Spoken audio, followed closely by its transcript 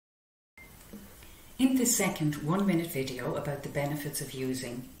In this second 1-minute video about the benefits of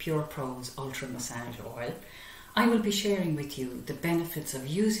using PurePro's Ultra Massage Oil, I will be sharing with you the benefits of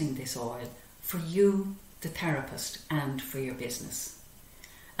using this oil for you, the therapist, and for your business.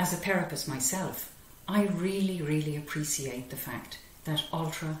 As a therapist myself, I really appreciate the fact that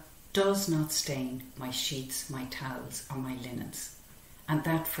Ultra does not stain my sheets, my towels or my linens. And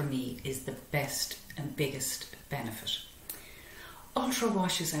that for me is the best and biggest benefit. Ultra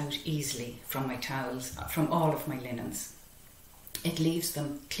washes out easily from my towels, from all of my linens. It leaves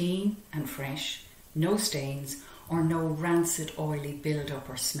them clean and fresh, no stains or no rancid oily build-up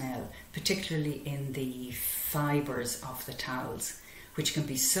or smell, particularly in the fibres of the towels, which can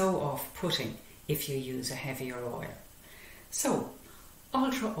be so off-putting if you use a heavier oil. So,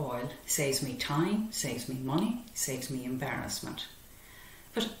 Ultra oil saves me time, saves me money, saves me embarrassment.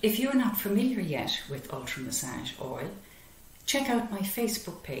 But if you're not familiar yet with Ultra Massage Oil, check out my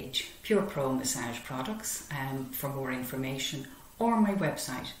Facebook page, PurePro Massage Products, for more information, or my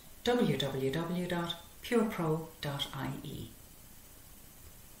website, www.purepro.ie.